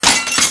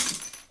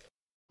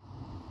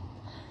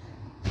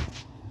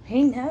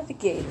Hey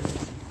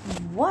navigators,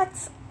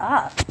 what's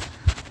up?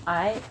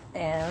 I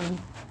am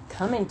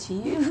coming to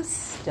you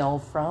still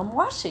from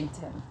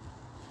Washington.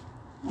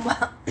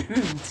 Well,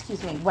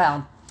 excuse me.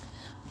 Well,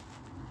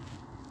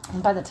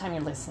 by the time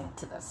you're listening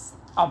to this,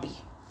 I'll be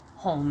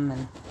home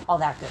and all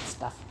that good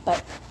stuff.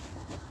 But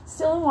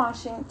still in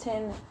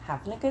Washington,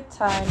 having a good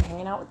time,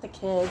 hanging out with the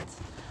kids.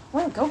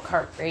 Went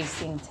go-kart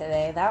racing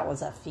today. That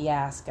was a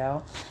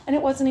fiasco. And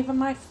it wasn't even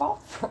my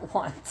fault for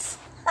once.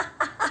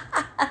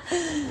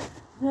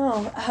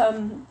 No,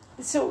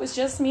 so it was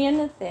just me and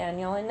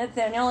Nathaniel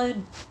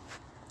had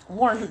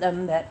warned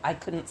them that I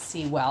couldn't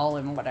see well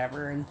and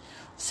whatever, and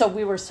so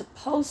we were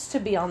supposed to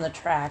be on the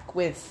track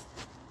with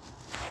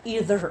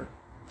either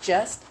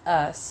just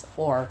us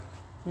or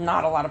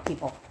not a lot of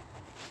people.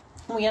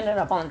 We ended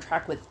up on the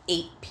track with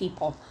 8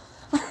 people,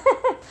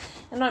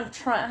 and I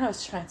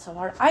was trying so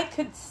hard. I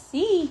could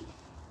see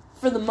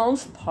for the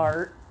most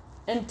part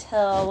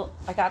until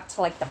I got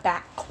to like the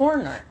back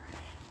corner.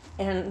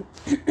 And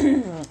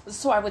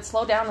so I would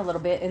slow down a little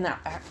bit in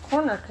that back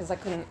corner because I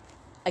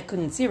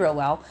couldn't see real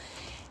well.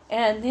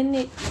 And then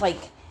it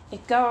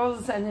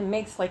goes and it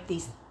makes like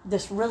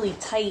this really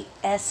tight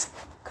S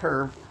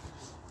curve.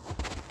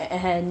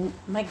 And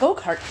my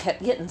go-kart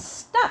kept getting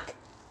stuck.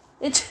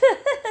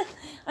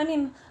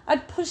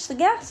 I'd push the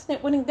gas and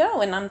it wouldn't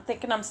go. And I'm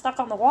thinking I'm stuck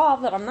on the wall,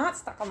 but I'm not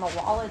stuck on the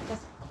wall. It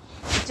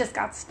just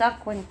got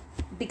stuck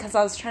because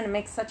I was trying to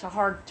make such a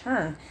hard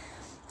turn.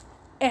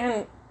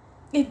 And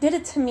it did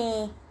it to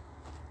me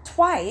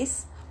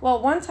twice.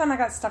 Well, one time I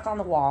got stuck on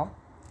the wall.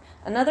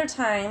 Another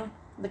time,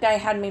 the guy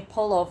had me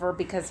pull over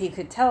because he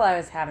could tell I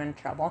was having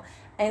trouble.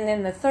 And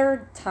then the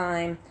third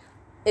time,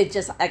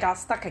 I got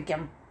stuck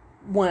again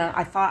when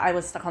I thought I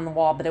was stuck on the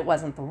wall, but it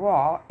wasn't the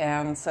wall.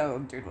 And so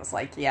dude was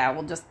like, yeah,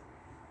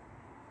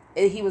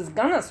 he was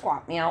gonna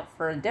swap me out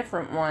for a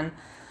different one,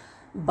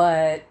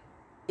 but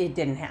it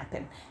didn't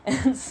happen.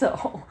 And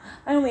so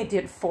I only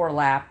did 4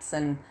 laps,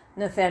 and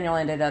Nathaniel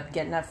ended up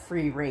getting a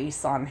free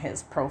race on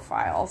his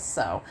profile.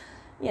 So,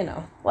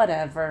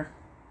 whatever.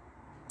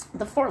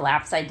 The 4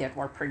 laps I did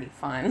were pretty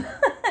fun.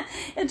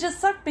 It just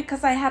sucked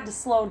because I had to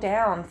slow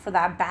down for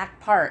that back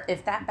part.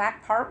 If that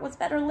back part was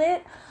better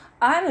lit,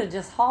 I would have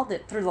just hauled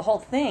it through the whole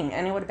thing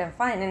and it would have been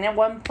fine. And at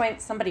one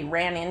point, somebody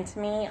ran into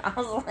me. I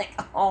was like,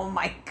 oh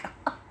my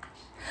gosh,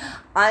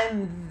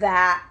 I'm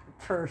that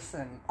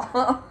person.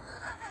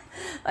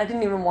 I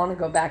didn't even want to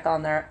go back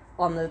on there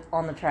on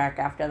the track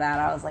after that.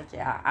 I was like,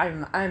 yeah,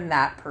 I'm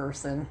that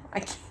person. I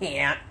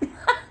can't.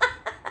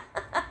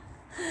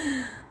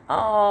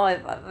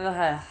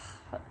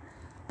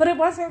 But it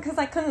wasn't because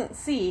I couldn't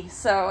see,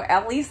 so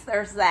at least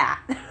there's that.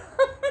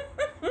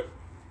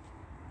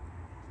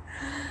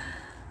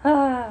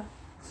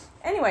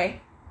 Anyway,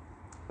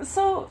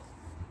 so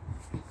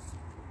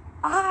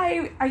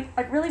I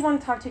really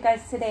want to talk to you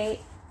guys today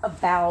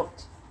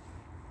about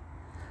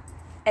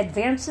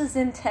advances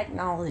in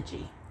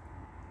technology,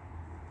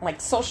 like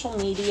social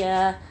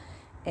media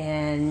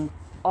and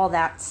all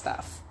that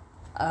stuff,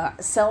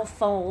 cell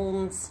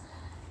phones.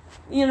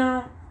 When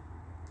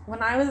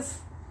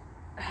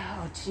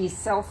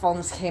cell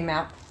phones came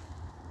out,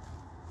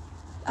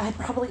 I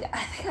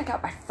think I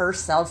got my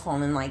first cell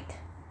phone in like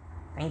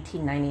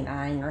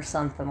 1999 or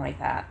something like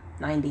that,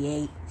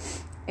 98.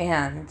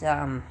 And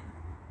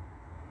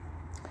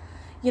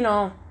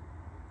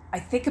I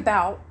think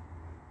about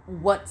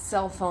what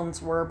cell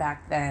phones were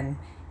back then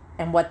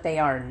and what they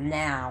are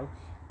now,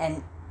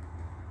 and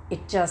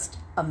it just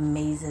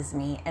amazes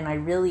me. And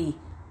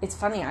it's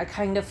funny, I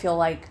kind of feel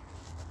like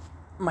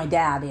my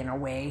dad in a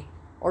way,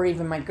 or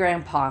even my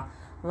grandpa.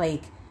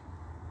 Like,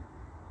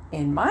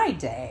 in my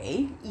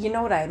day, you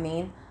know what I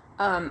mean?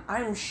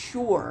 I'm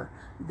sure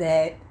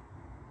that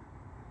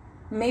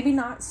maybe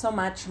not so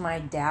much my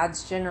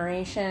dad's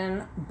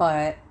generation,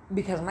 but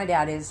because my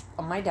dad's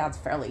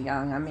fairly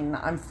young.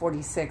 I'm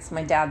 46.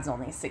 My dad's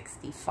only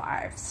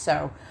 65.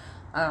 So,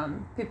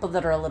 people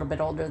that are a little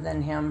bit older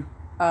than him,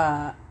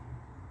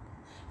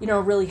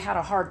 really had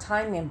a hard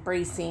time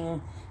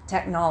embracing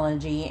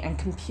technology and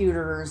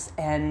computers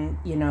and,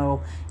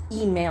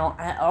 email.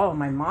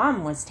 My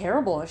mom was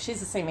terrible.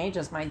 She's the same age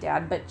as my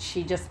dad, but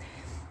she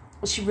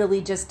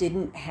really just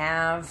didn't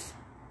have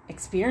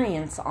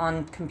experience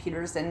on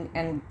computers,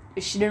 and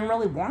she didn't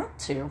really want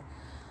to.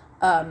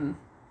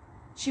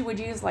 She would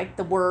use like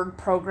the Word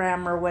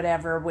program or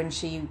whatever when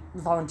she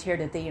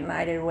volunteered at the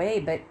United Way,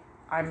 but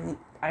I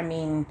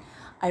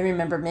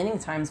remember many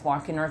times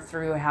walking her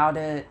through how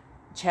to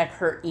check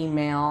her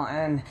email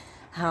and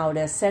how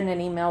to send an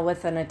email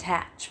with an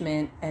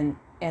attachment and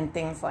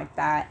things like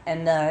that.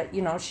 And,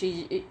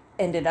 she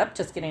ended up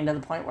just getting to the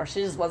point where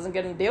she just wasn't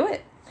going to do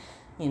it.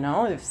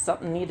 If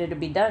something needed to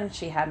be done,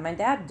 she had my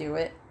dad do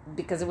it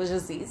because it was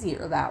just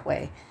easier that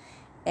way.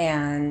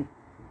 And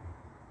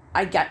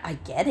I get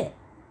it.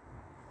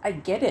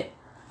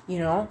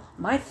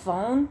 My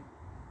phone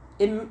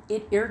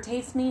it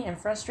irritates me and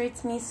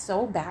frustrates me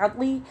so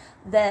badly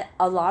that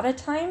a lot of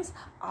times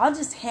I'll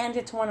just hand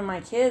it to one of my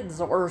kids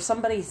or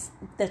somebody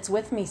that's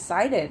with me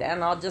sighted,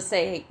 and I'll just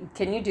say,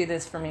 can you do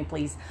this for me,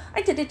 please?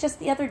 I did it just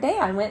the other day.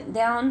 I went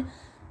down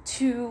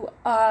to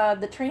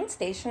the train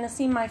station to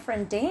see my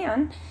friend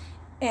Dan,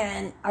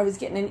 and I was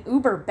getting an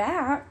Uber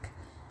back,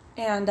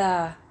 and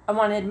I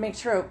wanted to make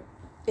sure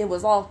it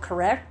was all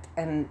correct,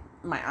 and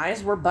my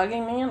eyes were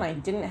bugging me, and I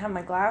didn't have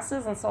my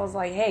glasses, and so I was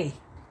like, hey,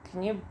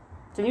 can you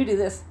do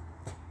this?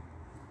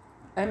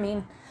 I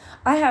mean,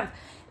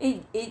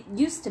 it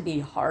used to be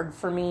hard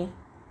for me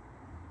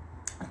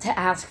to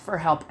ask for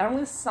help. And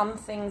with some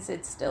things,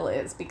 it still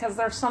is. Because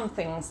there's some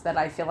things that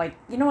I feel like,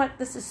 you know what,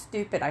 this is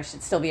stupid. I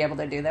should still be able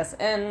to do this.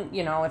 And,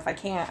 you know, if I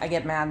can't, I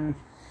get mad and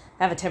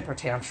have a temper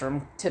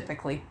tantrum,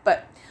 typically.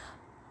 But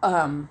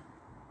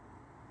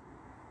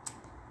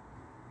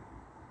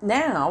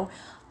now,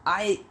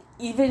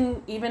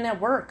 even at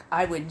work,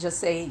 I would just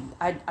say,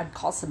 I'd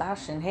call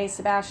Sebastian. Hey,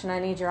 Sebastian, I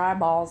need your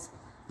eyeballs.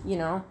 You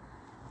know,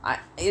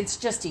 it's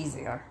just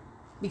easier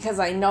because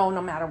I know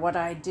no matter what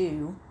I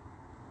do,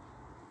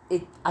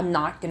 I'm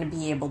not going to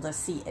be able to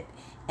see it.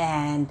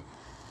 And,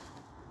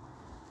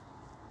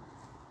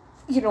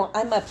 you know,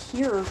 I'm up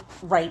here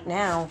right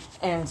now.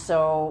 And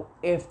so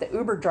if the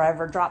Uber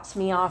driver drops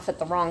me off at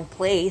the wrong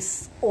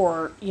place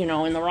or, you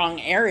know, in the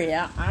wrong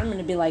area, I'm going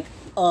to be like,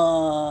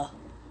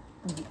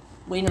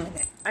 wait a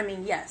minute. I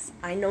mean, yes,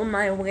 I know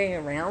my way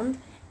around,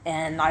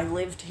 and I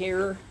lived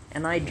here,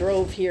 and I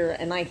drove here,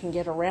 and I can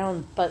get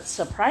around, but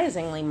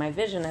surprisingly, my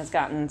vision has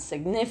gotten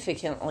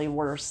significantly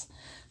worse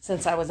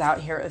since I was out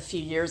here a few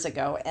years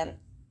ago, and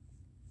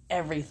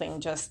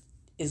everything just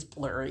is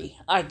blurry.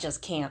 I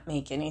just can't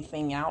make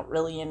anything out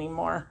really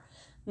anymore.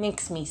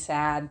 Makes me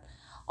sad.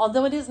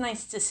 Although it is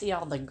nice to see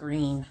all the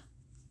green.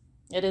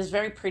 It is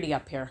very pretty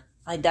up here.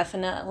 I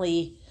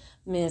definitely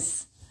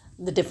miss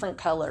the different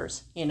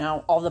colors, you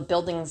know, all the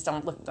buildings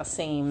don't look the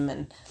same,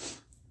 and,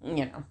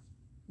 you know,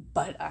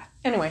 but,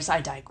 anyways, I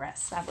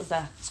digress. That was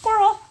a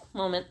squirrel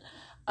moment.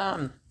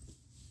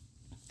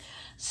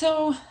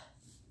 So,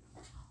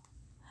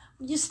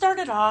 we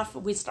started off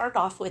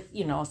with,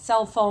 you know,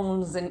 cell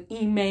phones and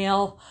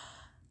email,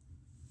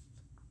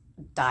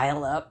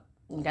 dial-up.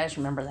 You guys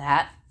remember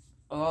that?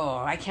 Oh,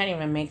 I can't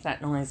even make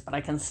that noise, but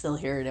I can still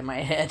hear it in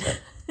my head.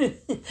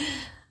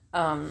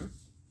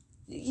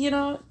 You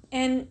know,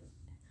 and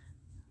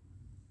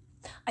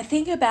I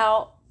think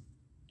about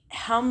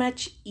how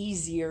much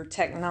easier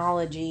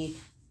technology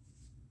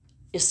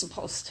is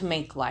supposed to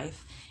make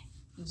life.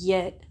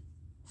 Yet,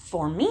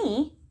 for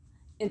me,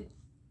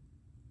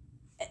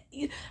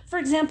 for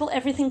example,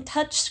 everything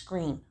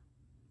touchscreen.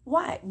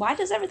 Why? Why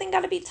does everything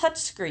got to be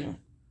touchscreen?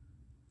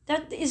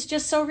 That is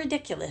just so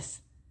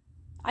ridiculous.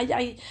 What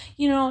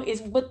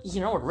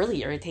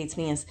really irritates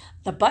me is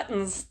the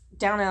buttons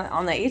down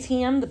on the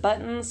ATM, the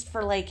buttons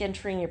for like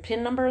entering your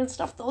PIN number and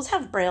stuff, those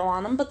have Braille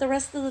on them, but the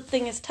rest of the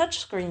thing is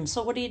touchscreen.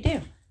 So what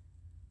do?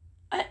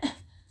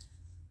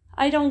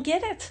 I don't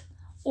get it.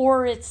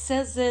 Or it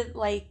says it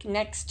like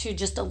next to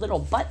just a little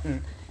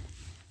button.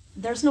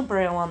 There's no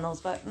Braille on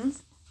those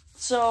buttons.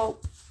 So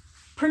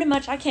pretty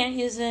much I can't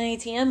use an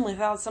ATM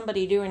without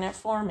somebody doing it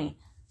for me.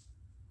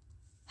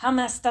 How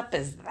messed up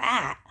is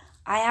that?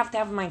 I have to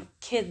have my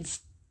kids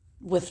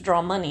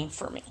withdraw money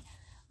for me.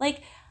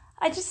 Like,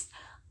 I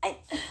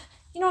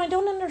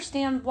don't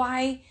understand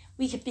why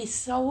we could be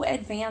so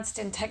advanced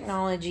in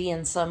technology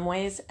in some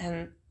ways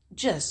and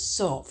just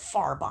so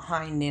far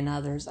behind in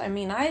others. I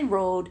mean, I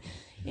rode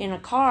in a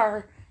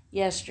car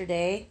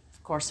yesterday.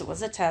 Of course, it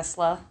was a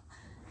Tesla.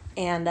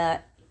 And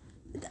the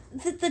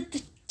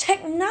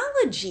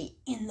technology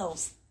in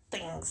those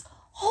things,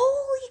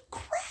 holy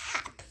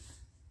crap.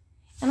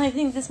 And I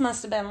think this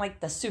must have been like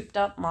the souped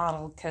up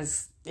model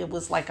because it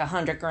was like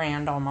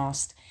 $100,000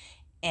 almost.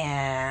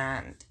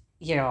 And,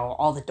 you know,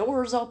 all the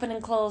doors open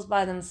and close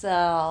by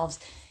themselves.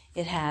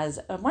 It has,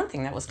 one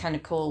thing that was kind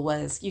of cool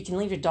was you can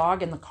leave your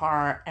dog in the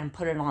car and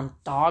put it on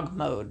dog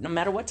mode, no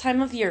matter what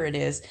time of year it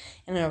is,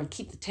 and it'll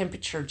keep the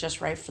temperature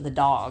just right for the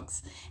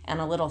dogs. And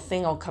a little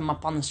thing will come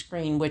up on the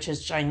screen, which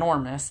is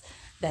ginormous,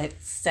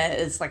 that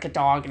says, like a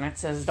dog, and it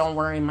says, don't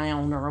worry, my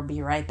owner will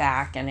be right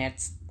back, and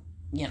it's,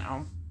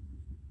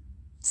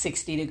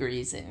 60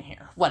 degrees in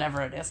here,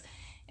 whatever it is.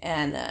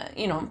 And,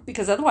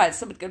 because otherwise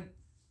somebody could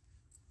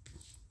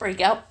break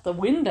out the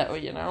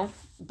window,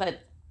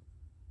 but...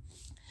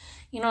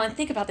 I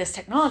think about this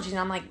technology and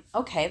I'm like,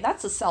 okay,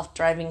 that's a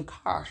self-driving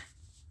car.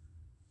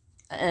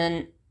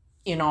 And,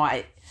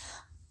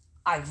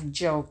 I've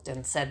joked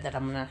and said that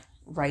I'm going to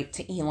write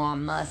to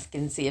Elon Musk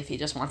and see if he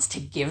just wants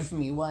to give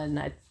me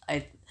one.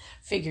 I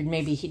figured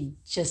maybe he'd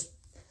just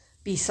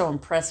be so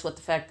impressed with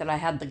the fact that I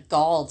had the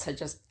gall to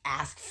just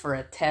ask for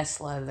a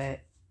Tesla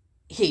that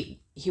he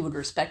would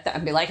respect that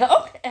and be like,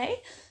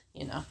 okay,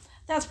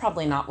 that's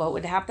probably not what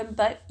would happen,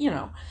 but,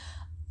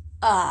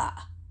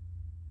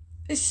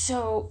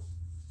 so...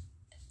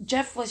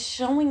 Jeff was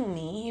showing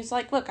me, he's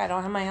like, look, I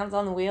don't have my hands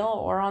on the wheel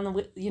or on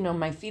the,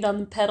 my feet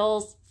on the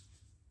pedals.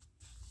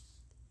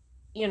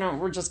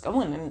 we're just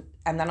going.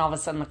 And then all of a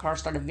sudden the car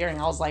started veering.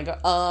 I was like,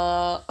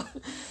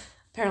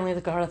 apparently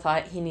the car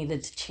thought he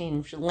needed to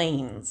change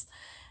lanes.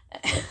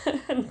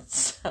 And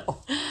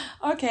so,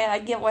 okay, I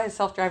get why a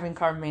self-driving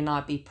car may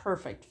not be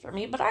perfect for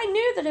me, but I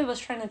knew that it was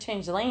trying to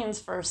change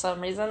lanes for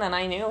some reason, and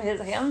I knew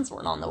his hands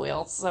weren't on the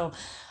wheel, so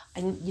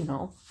I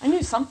knew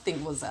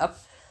something was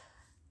up.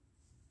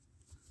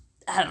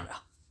 I don't know.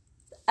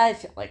 I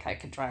feel like I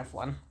could drive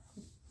one,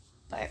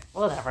 but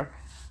whatever.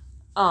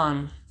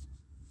 And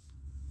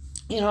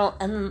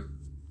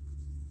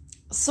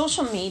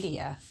social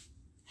media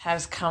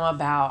has come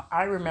about.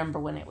 I remember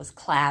when it was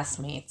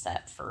Classmates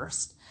at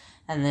first,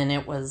 and then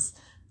it was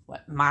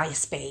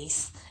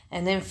MySpace,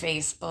 and then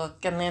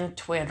Facebook, and then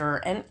Twitter,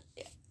 and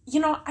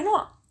I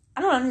don't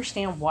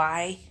understand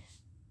why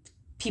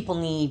people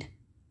need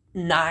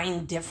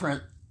 9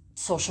 different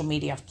social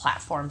media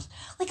platforms.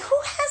 Like, who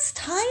has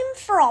time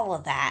for all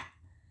of that?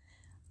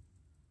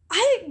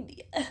 I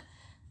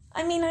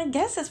mean, I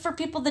guess it's for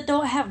people that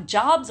don't have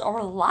jobs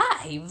or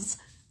lives.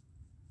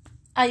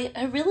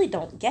 I really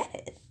don't get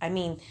it. I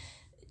mean,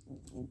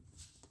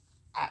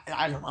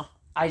 I don't know.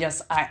 I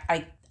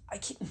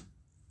can't.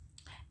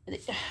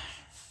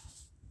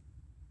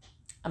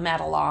 I'm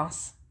at a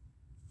loss.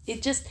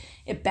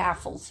 It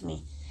baffles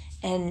me.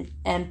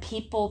 And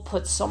people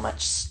put so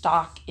much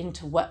stock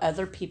into what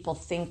other people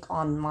think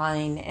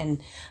online,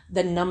 and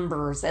the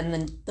numbers, and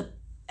the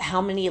how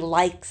many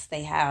likes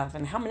they have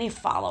and how many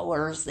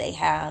followers they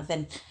have.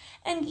 And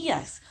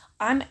yes,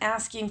 I'm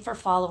asking for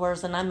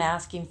followers, and I'm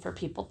asking for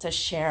people to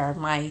share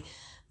my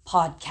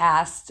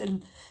podcast,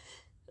 and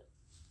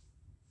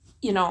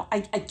I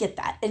get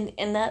that.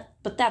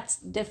 But that's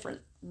different.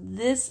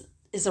 This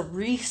is a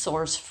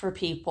resource for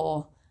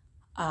people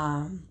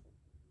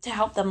to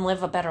help them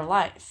live a better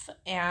life.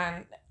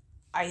 And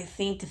I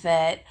think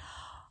that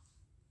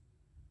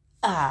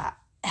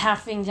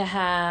having to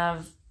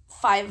have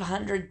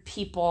 500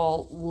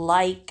 people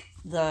like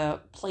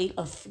the plate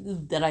of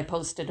food that I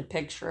posted a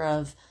picture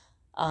of,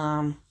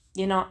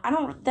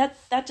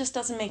 that just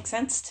doesn't make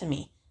sense to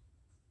me.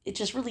 It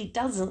just really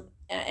doesn't.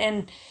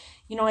 And,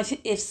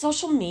 if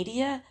social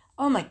media,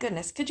 oh my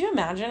goodness, could you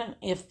imagine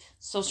if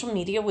social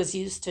media was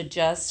used to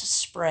just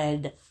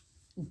spread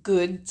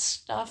good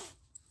stuff?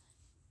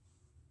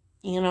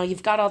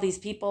 You've got all these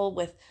people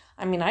with,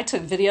 I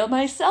took video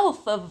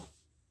myself of,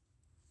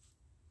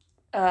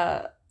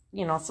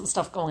 some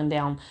stuff going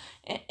down.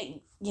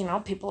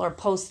 People are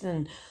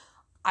posting,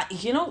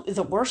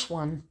 the worst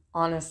one,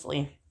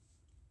 honestly,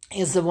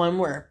 is the one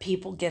where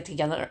people get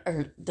together,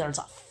 or there's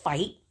a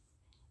fight,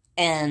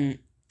 and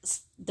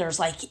there's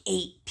like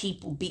 8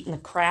 people beating the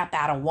crap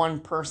out of one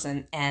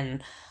person,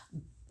 and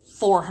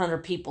 400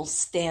 people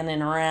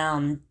standing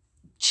around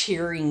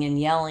cheering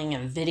and yelling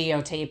and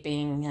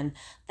videotaping, and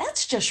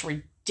that's just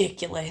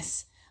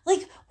ridiculous.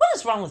 Like, what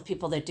is wrong with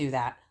people that do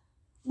that?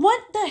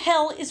 What the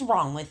hell is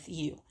wrong with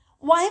you?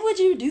 Why would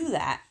you do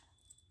that?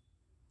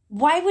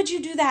 Why would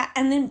you do that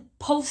and then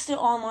post it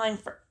online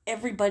for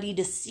everybody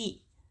to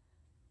see?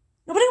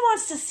 Nobody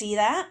wants to see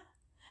that.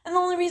 And the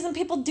only reason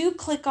people do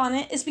click on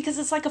it is because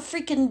it's like a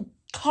freaking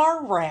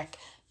car wreck.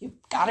 You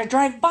gotta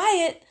drive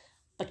by it,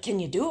 but can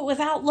you do it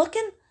without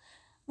looking?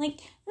 Like,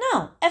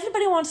 no.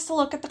 Everybody wants to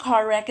look at the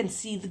car wreck and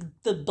see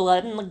the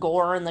blood and the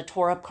gore and the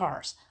tore up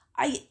cars.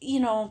 I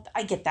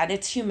get that.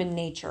 It's human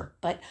nature.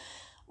 But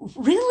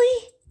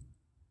really?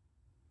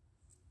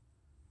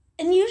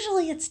 And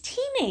usually it's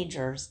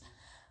teenagers.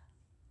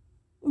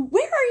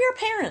 Where are your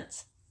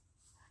parents?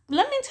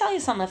 Let me tell you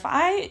something.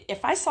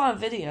 If I saw a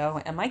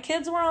video and my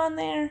kids were on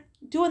there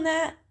doing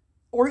that,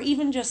 or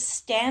even just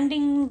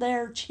standing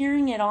there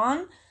cheering it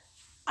on,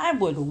 I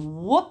would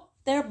whoop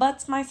their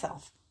butts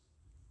myself.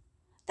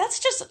 That's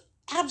just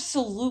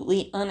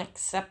absolutely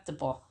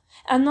unacceptable.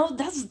 And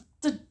that's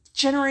the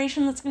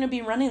generation that's going to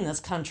be running this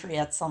country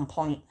at some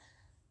point.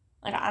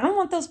 Like, I don't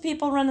want those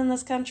people running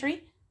this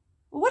country.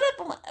 What?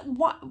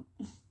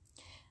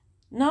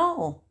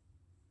 No.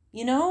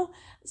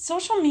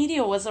 Social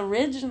media was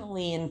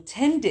originally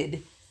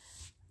intended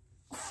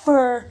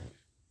for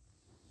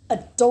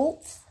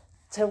adults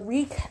to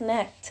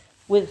reconnect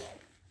with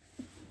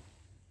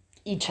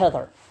each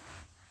other.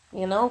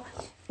 It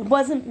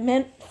wasn't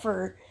meant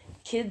for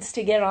kids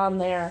to get on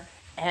there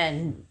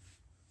and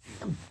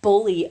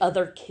bully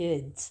other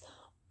kids,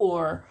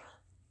 or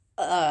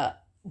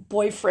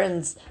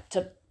boyfriends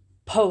to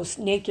post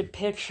naked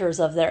pictures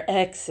of their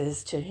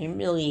exes to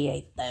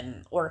humiliate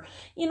them, or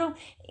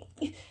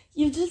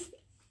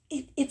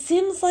it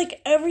seems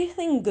like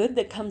everything good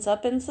that comes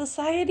up in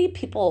society,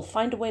 people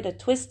find a way to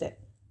twist it.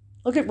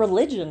 Look at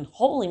religion.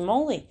 Holy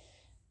moly.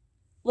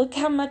 Look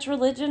how much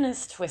religion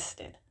is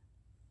twisted.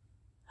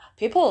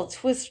 People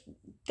twist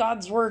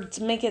God's word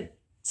to make it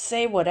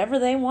say whatever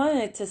they want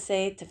it to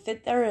say to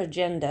fit their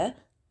agenda.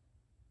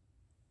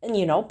 And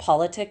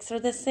politics are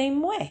the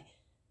same way.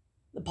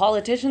 The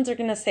politicians are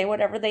going to say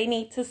whatever they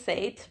need to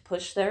say to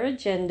push their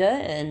agenda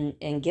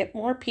and get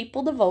more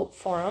people to vote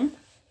for them.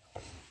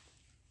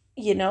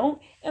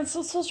 And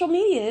so social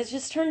media has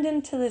just turned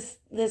into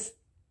this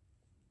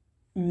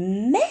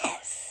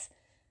mess.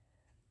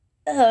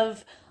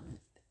 of,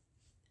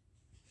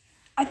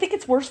 I think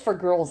it's worse for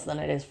girls than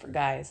it is for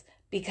guys,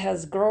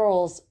 because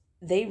girls,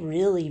 they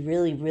really,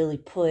 really, really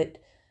put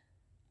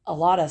a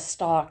lot of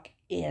stock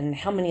in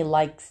how many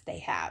likes they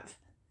have,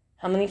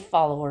 how many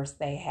followers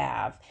they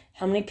have,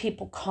 how many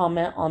people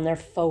comment on their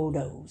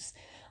photos.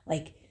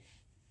 Like,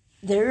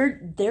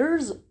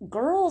 there's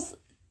girls,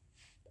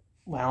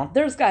 well,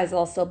 there's guys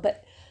also,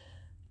 but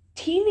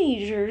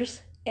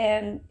teenagers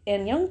and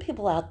young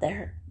people out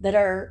there that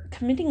are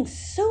committing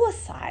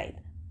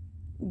suicide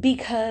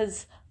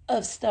because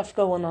of stuff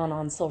going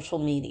on social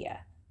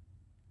media.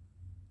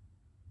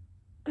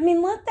 I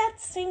mean, let that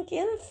sink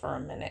in for a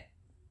minute.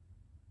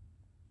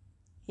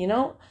 You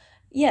know,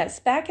 yes,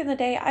 back in the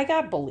day, I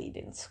got bullied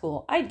in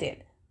school. I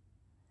did.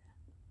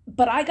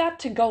 But I got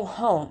to go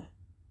home.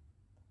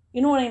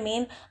 You know what I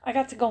mean? I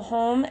got to go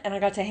home and I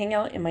got to hang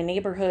out in my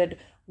neighborhood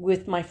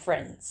with my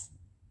friends.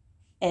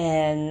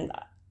 And,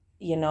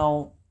 you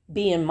know,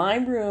 be in my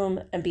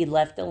room and be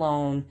left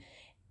alone.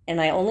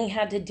 And I only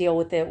had to deal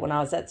with it when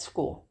I was at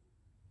school.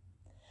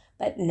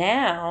 But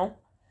now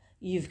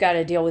you've got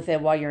to deal with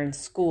it while you're in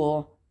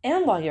school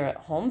and while you're at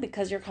home,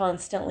 because you're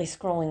constantly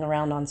scrolling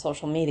around on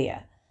social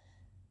media.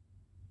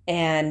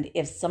 And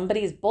if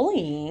somebody's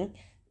bullying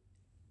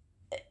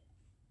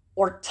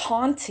or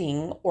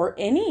taunting or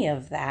any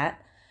of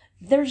that,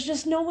 there's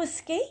just no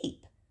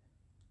escape.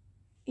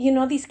 You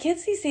know, these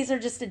kids these days are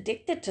just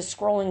addicted to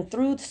scrolling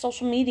through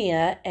social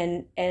media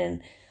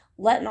and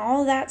letting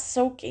all of that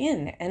soak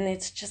in. And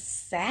it's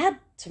just sad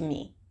to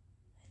me.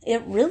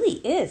 It really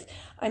is.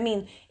 I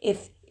mean,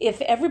 if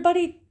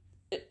everybody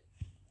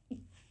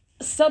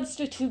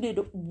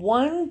substituted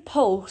one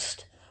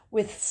post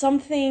with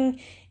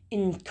something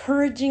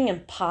encouraging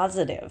and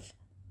positive,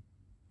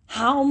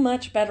 how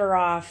much better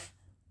off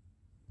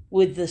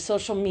would the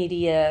social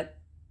media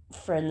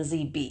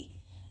frenzy be?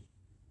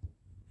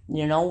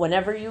 You know,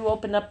 whenever you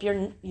open up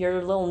your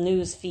little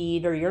news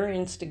feed or your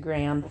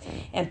Instagram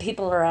and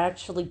people are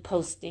actually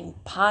posting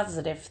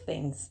positive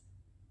things,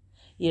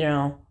 you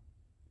know,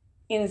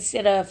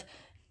 instead of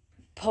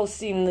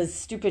posting the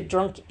stupid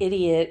drunk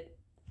idiot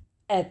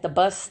at the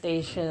bus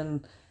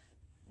station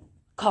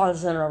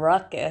causing a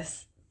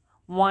ruckus,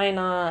 why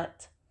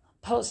not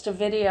post a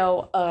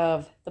video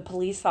of the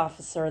police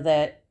officer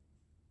that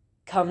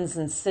comes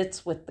and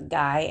sits with the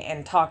guy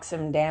and talks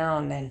him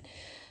down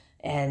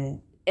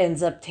and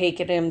ends up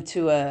taking him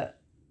to a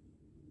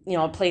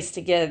place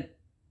to get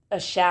a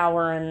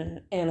shower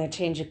and a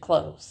change of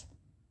clothes?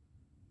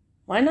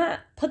 Why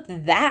not put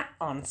that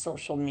on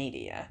social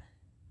media?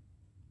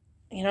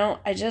 You know,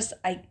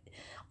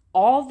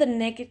 all the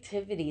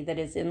negativity that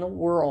is in the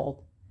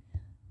world,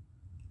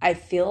 I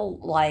feel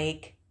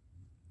like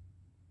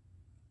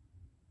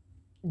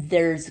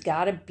there's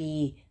got to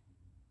be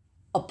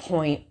a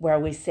point where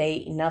we say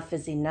enough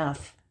is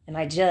enough, and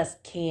I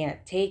just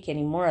can't take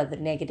any more of the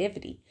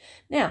negativity.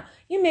 Now,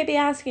 you may be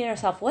asking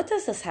yourself, what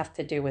does this have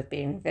to do with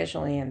being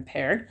visually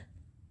impaired?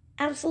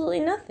 Absolutely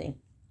nothing.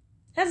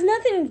 It has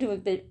nothing to do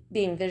with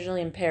being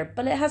visually impaired,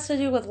 but it has to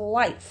do with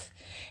life.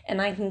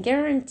 And I can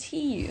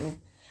guarantee you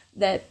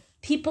that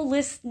people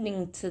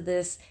listening to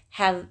this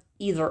have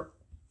either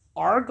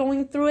are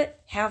going through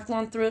it, have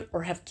gone through it,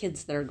 or have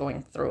kids that are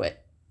going through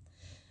it.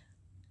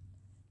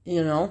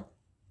 You know?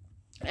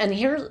 And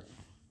here,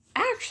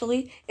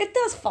 actually, it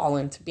does fall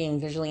into being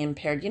visually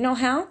impaired. You know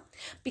how?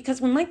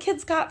 Because when my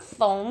kids got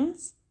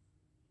phones,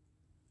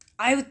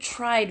 I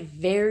tried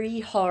very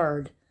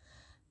hard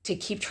to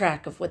keep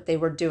track of what they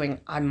were doing.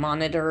 I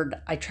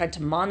tried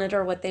to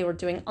monitor what they were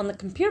doing. On the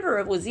computer,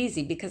 it was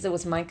easy because it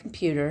was my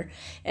computer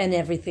and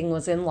everything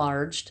was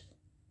enlarged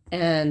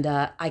and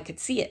I could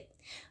see it.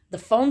 The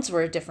phones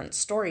were a different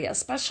story,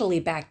 especially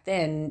back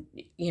then,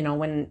 you know,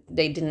 when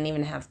they didn't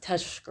even have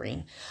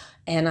touchscreen.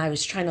 And I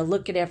was trying to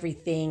look at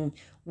everything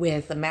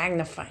with a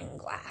magnifying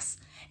glass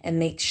and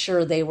make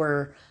sure they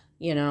were,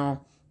 you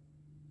know,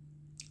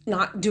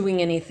 not doing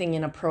anything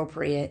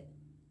inappropriate.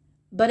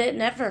 But it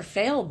never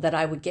failed that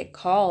I would get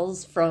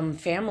calls from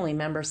family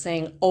members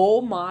saying,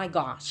 oh my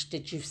gosh,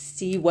 did you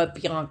see what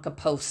Bianca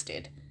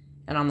posted?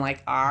 And I'm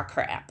like,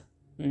 crap.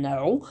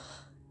 No.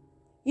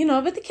 You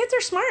know, but the kids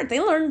are smart. They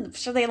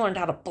learned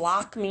how to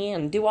block me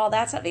and do all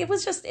that stuff. It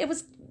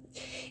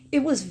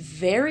was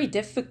very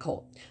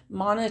difficult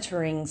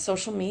monitoring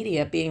social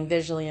media being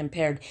visually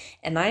impaired.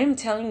 And I am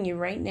telling you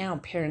right now,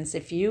 parents,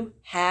 if you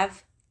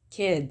have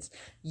kids,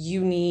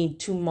 you need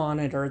to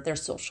monitor their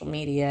social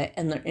media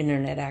and their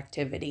internet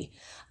activity,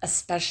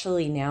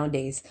 especially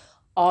nowadays.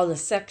 All the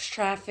sex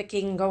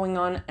trafficking going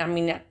on. I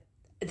mean,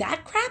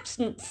 that crap's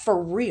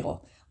for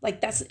real.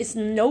 Like, it's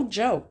no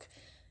joke.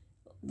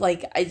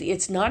 Like,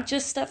 it's not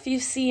just stuff you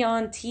see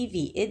on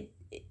TV.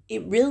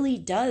 It really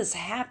does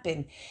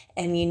happen.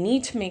 And you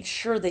need to make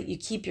sure that you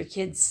keep your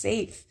kids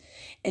safe.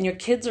 And your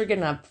kids are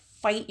going to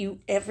fight you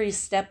every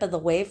step of the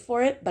way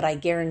for it. But I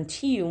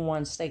guarantee you,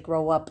 once they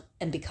grow up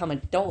and become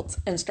adults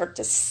and start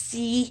to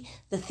see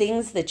the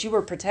things that you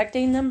were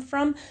protecting them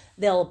from,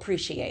 they'll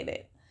appreciate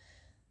it.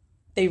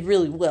 They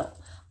really will.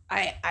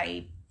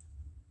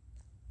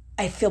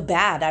 I feel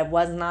bad. I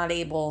was not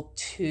able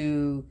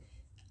to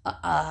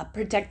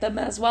protect them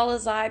as well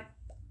as I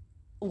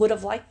would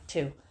have liked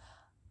to.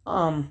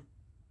 Um,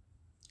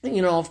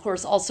 of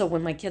course, also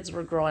when my kids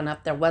were growing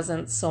up, there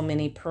wasn't so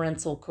many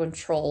parental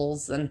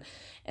controls and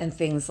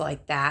things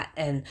like that,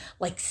 and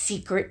like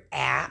secret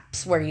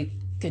apps where you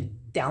could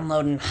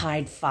download and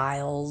hide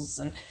files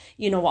and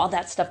all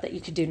that stuff that you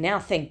could do now.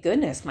 Thank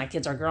goodness my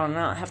kids are grown and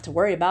I don't have to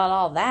worry about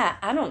all that.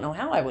 I don't know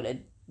how I would have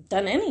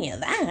done any of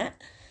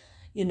that,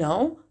 you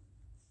know.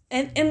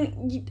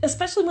 And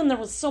especially when there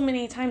was so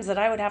many times that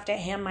I would have to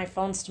hand my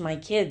phones to my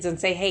kids and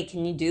say, hey,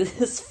 can you do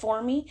this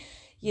for me?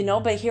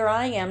 But here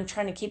I am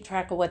trying to keep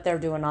track of what they're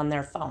doing on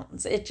their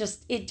phones. It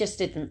just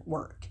didn't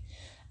work.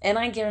 And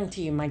I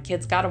guarantee you, my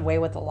kids got away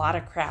with a lot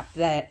of crap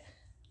that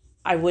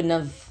I wouldn't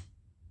have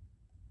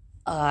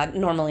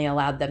normally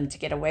allowed them to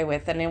get away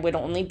with. And it would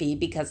only be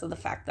because of the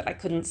fact that I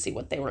couldn't see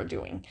what they were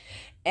doing.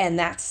 And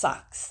that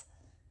sucks.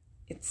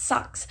 It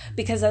sucks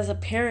because as a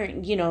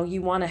parent,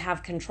 you want to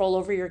have control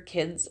over your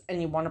kids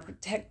and you want to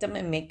protect them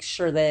and make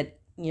sure that,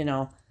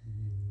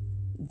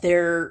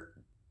 they're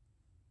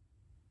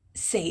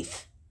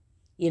safe,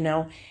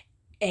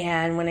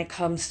 and when it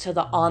comes to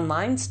the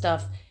online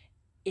stuff,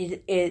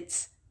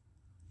 it's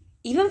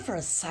even for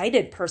a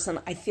sighted person,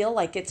 I feel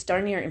like it's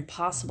darn near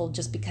impossible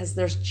just because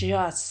there's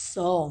just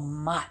so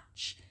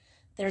much.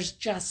 There's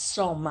just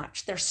so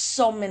much. There's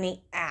so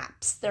many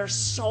apps. There's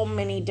so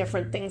many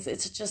different things.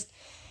 It's just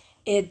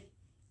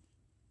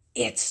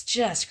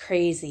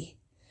crazy,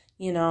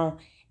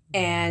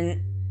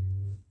 and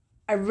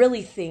I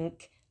really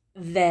think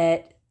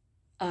that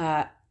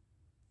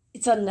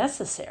it's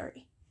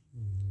unnecessary.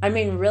 I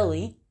mean,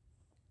 really,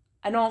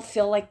 I don't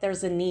feel like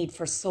there's a need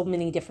for so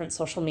many different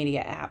social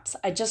media apps.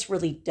 I just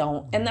really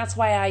don't. And that's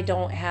why I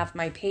don't have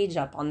my page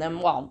up on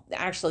them. Well,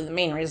 actually, the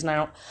main reason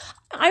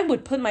I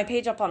would put my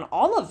page up on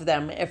all of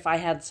them if I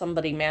had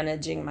somebody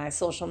managing my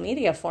social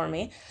media for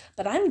me.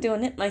 But I'm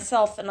doing it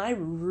myself, and I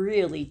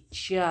really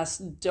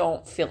just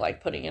don't feel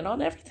like putting it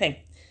on everything.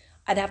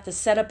 I'd have to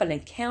set up an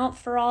account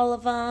for all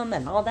of them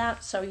and all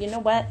that. So you know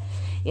what?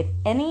 If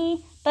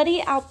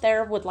anybody out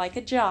there would like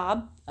a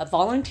job, a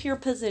volunteer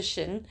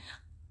position,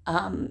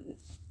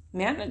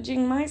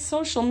 managing my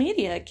social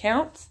media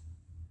accounts,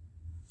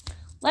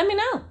 let me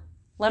know.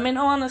 Let me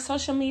know on the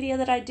social media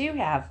that I do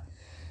have.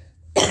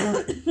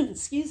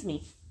 Excuse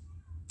me.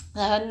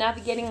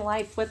 Navigating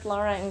Life with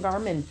Laura and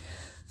Garmin,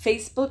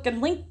 Facebook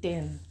and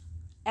LinkedIn.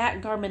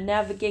 At Garmin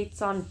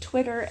Navigates on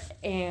Twitter,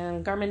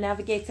 and Garmin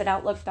Navigates at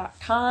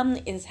Outlook.com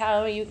is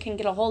how you can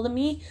get a hold of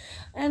me.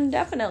 And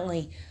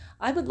definitely,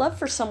 I would love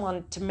for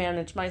someone to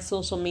manage my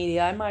social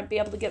media. I might be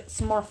able to get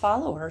some more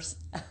followers,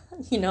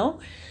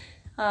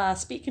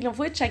 Speaking of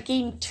which, I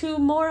gained 2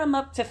 more. I'm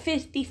up to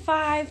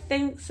 55.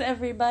 Thanks,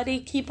 everybody.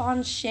 Keep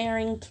on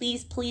sharing.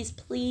 Please, please,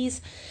 please.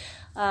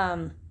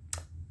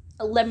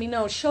 Let me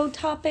know show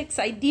topics,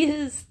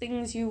 ideas,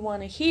 things you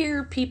want to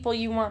hear, people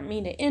you want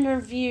me to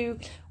interview.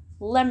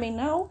 Let me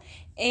know.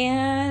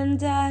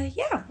 And,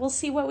 we'll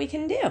see what we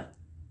can do.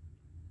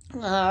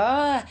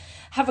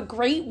 Have a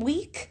great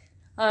week.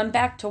 I'm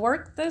back to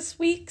work this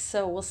week,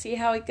 so we'll see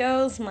how it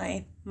goes.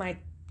 My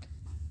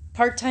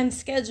part-time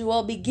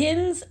schedule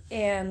begins,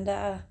 and,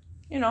 I'm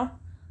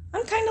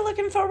kind of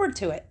looking forward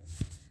to it.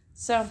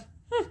 So,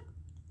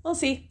 we'll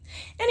see.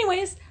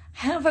 Anyways,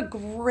 have a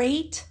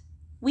great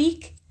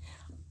week.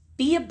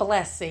 Be a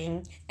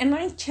blessing. And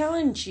I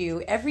challenge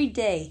you every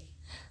day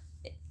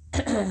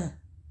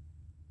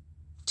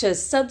to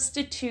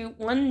substitute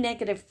one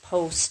negative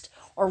post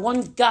or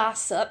one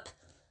gossip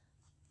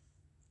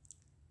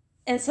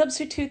and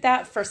substitute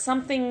that for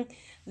something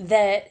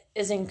that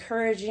is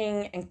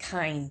encouraging and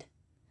kind.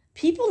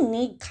 People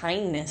need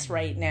kindness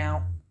right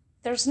now.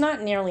 There's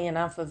not nearly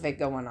enough of it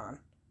going on.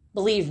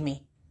 Believe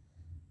me.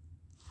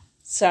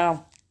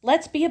 So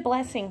let's be a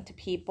blessing to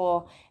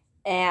people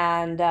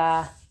and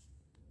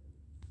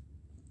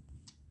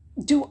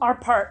do our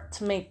part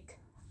to make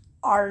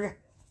our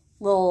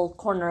little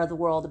corner of the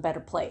world a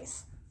better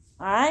place.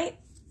 All right?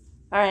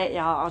 All right,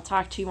 y'all. I'll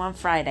talk to you on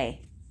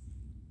Friday.